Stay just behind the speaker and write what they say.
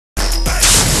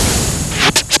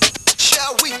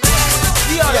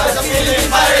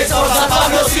Pirates of San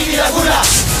Pablo City, Laguna.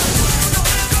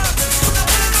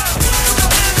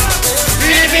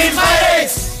 Philippine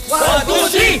Pirates! 1,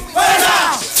 2, 3,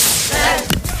 fuerza!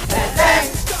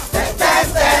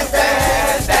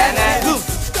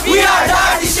 We are the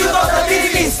Artist Youth of the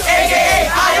Philippines, aka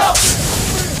AYOP!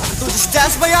 To this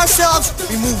dance by ourselves,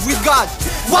 we move with God.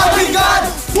 What with God?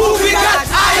 Move with God,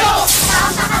 AYOP!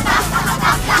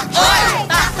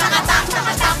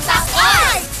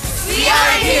 We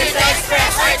are here to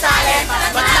express our talent,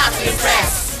 but not to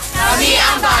impress. Kami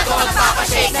ang bago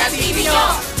magpapashake ng TV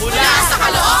nyo mula sa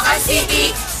Caloocan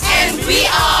City, and we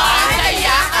are the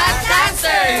YACA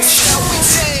Dancers!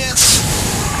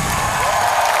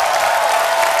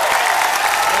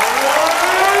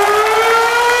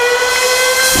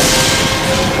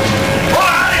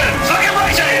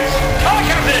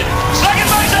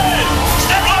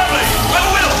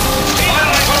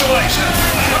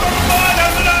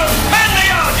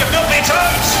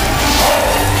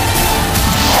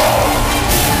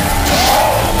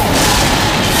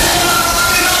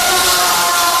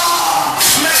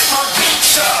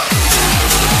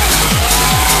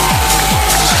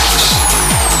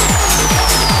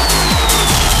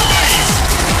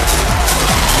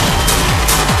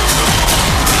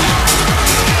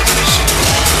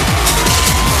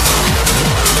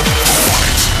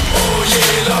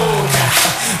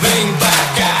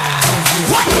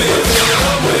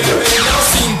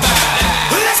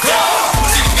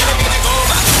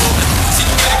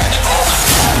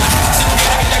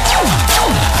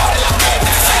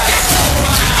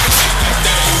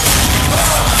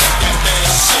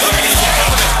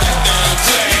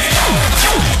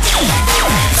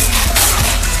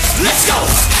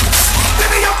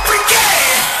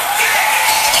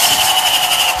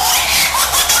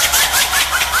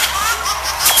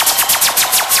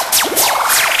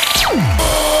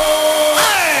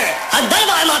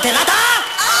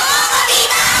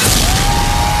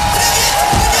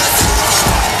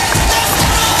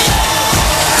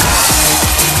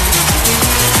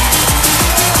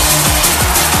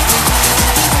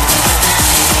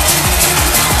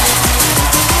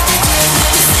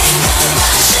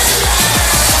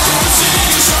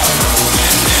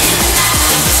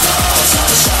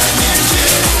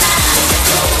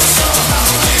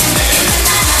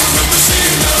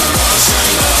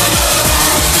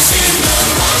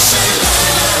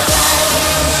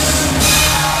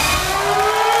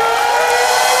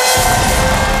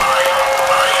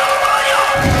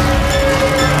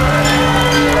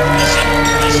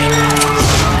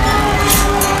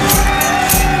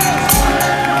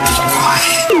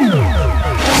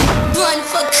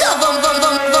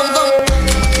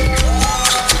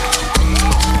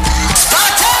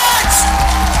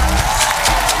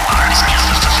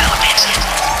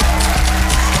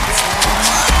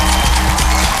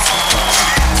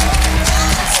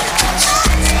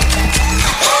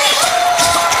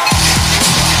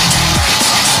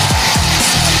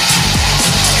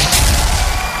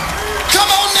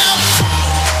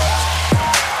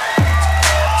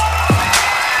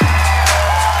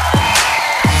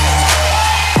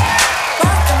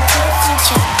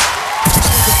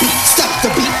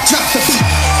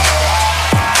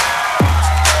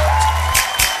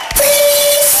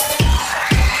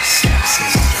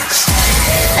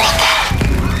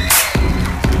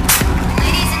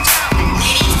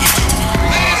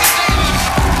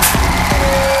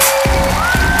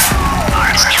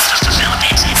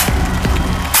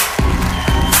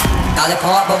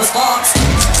 Lollipop, bubble sparks.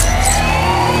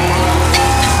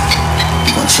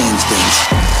 You gonna change things.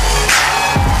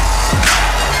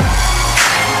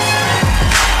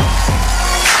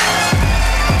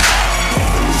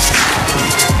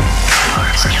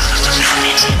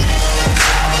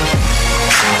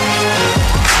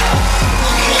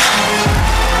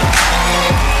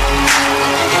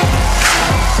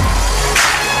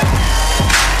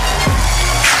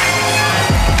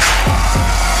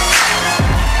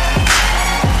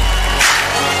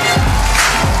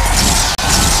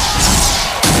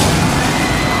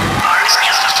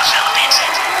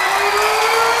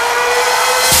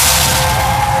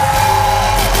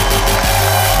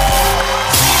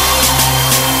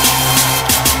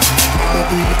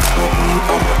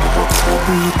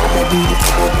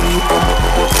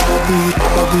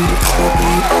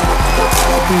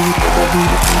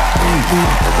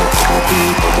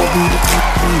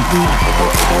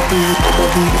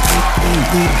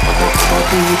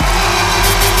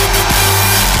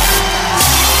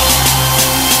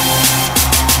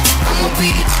 I'ma be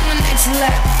on the next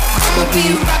lap. I'ma be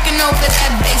rocking over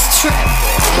that bass trap.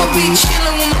 I'ma be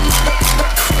chillin' with my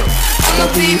crew.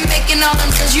 I'ma be making all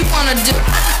them things you wanna do.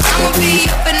 I'ma be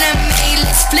up in that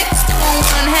A-list flicks, doing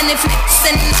one-handed flicks,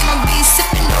 and I'ma be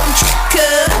sipping on Tricka.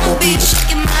 I'ma be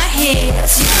shaking my head,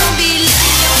 so you gon' be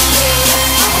lifting your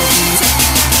head. I'ma be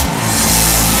taking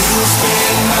You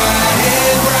spin my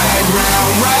head right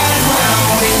round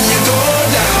when you go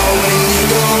down,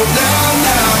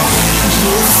 down.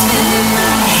 you spinning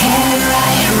my head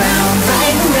right round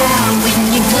when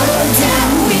you go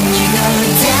down,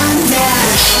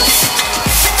 down.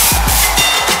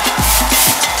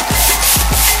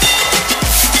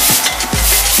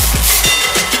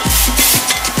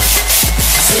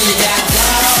 So you got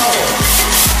down,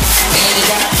 and you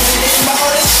got plenty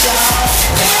more to show.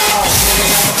 Down, shake it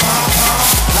like a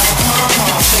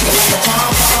pom-pom, shake it like a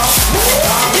pom-pom,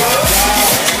 down.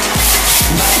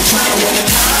 Now you tryna win a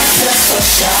contest for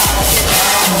show.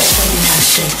 I'ma show you how to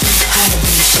shake, how to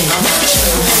be shake. I'ma show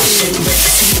you how to shake, let me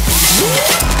see you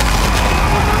shake.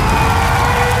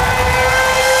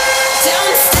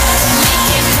 Don't stop,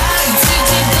 make it pop,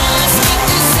 DJ gonna speak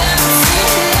this up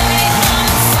tonight.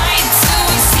 I'ma fight till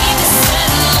we see the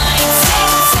sunlight.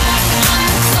 Tick tock on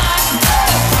the clock,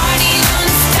 the party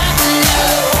don't stop, no.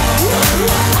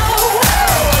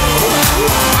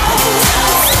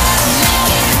 Don't stop, make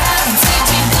it pop,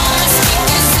 DJ gonna speak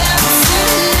this up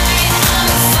tonight.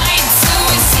 I'ma fight till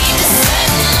we see the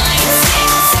sunlight.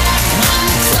 Tick tock on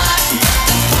the clock,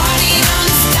 the party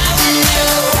don't stop, no.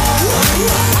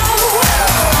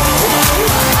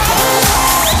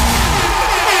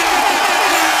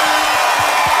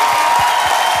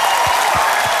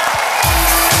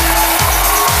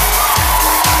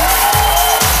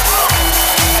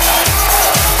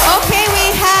 Okay, we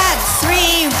had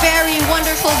 3 very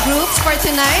wonderful groups for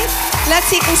tonight. Let's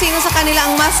see kung sino sa kanila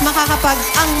ang mas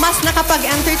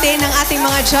nakapag-entertain ng ating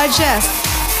mga judges.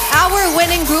 Our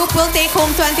winning group will take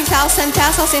home 20,000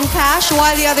 pesos in cash,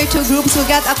 while the other 2 groups will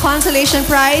get a consolation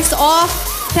prize of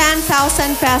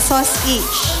 10,000 pesos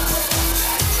each.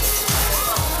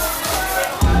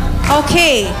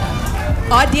 Okay,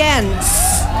 audience,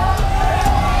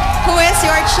 who is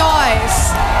your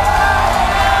choice?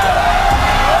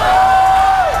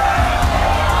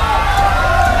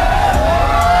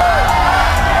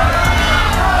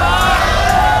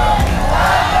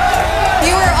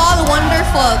 You were all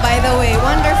wonderful, by the way.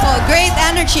 Wonderful. Great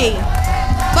energy.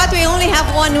 But we only have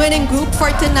 1 winning group for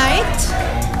tonight.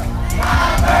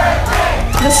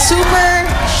 The Super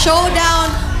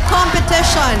Showdown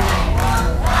competition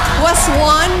was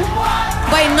won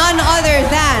by none other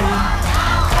than...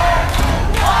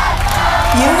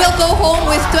 You will go home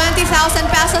with 20,000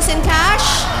 pesos in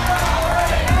cash.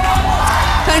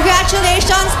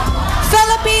 Congratulations,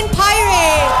 Philippine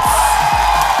Pirates!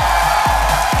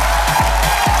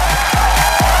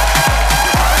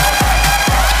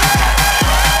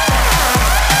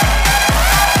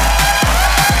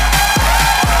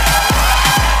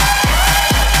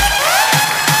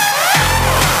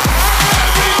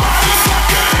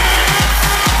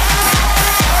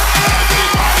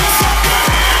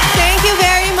 Thank you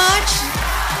very much.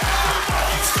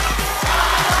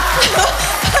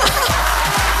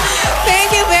 Thank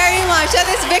you very much. That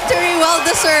is victory well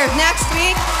deserved. Next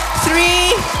week,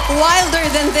 3 wilder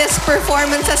than this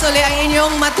performances uli ang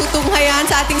inyong matutunghayan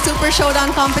sa ating Super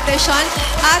Showdown competition.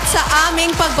 At sa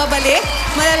aming pagbabalik,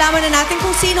 malalaman na natin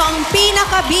kung sino ang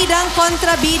pinakabidang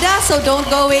kontrabida. So don't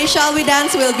go away. Shall we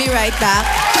dance? We'll be right back.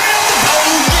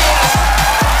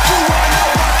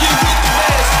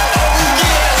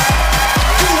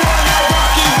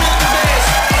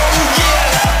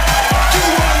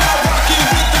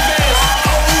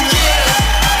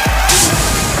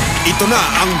 Ito na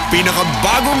ang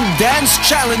pinakabagong dance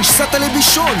challenge sa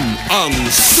telebisyon, ang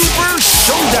Super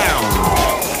Showdown.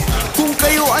 Kung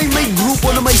kayo ay may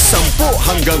grupo na may 10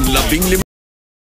 hanggang 15